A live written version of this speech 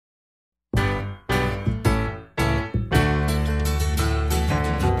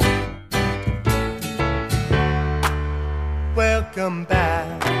welcome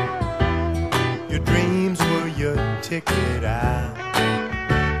back. Your dreams were your ticket out.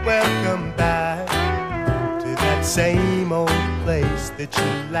 Welcome back to that same old place that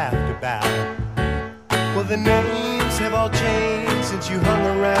you laughed about. Well, the names have all changed since you hung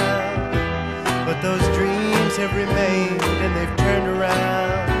around, but those dreams have remained and they've turned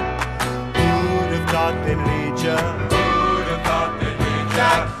around. Who'd have thought they'd lead ya? Who'd have thought they'd lead ya?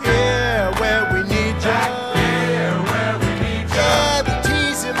 Back here where we need ya. Back here where we need ya. Yeah, we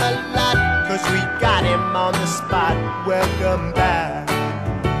tease him a lot, 'cause we got him on the spot. Welcome back.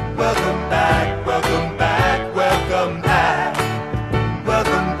 Welcome back, welcome back, welcome back.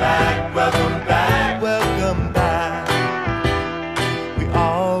 Welcome back, welcome back, welcome back. We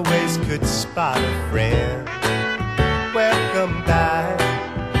always could spot a friend. Welcome back.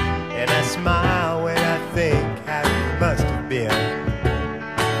 And I smile when I think how you must have been.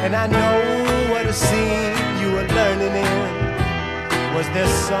 And I know what a scene you were learning in. Was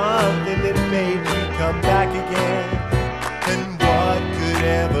there something that made you come back again? And what could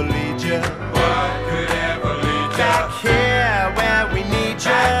ever lead you? What could ever lead ya? Back here where we need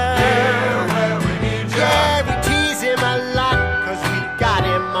you. Back here where we need ya. Yeah, we tease him a lot, 'cause we got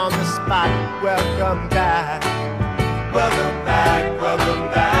him on the spot. Welcome back. Welcome back, welcome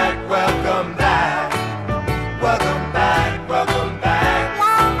back, welcome back. Welcome back, welcome back.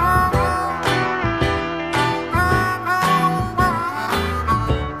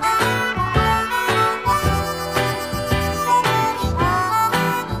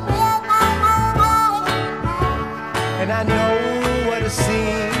 And I know what a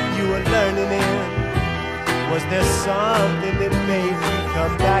scene you were learning in. Was there something that made you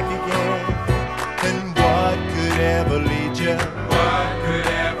come back again? And what could ever lead you?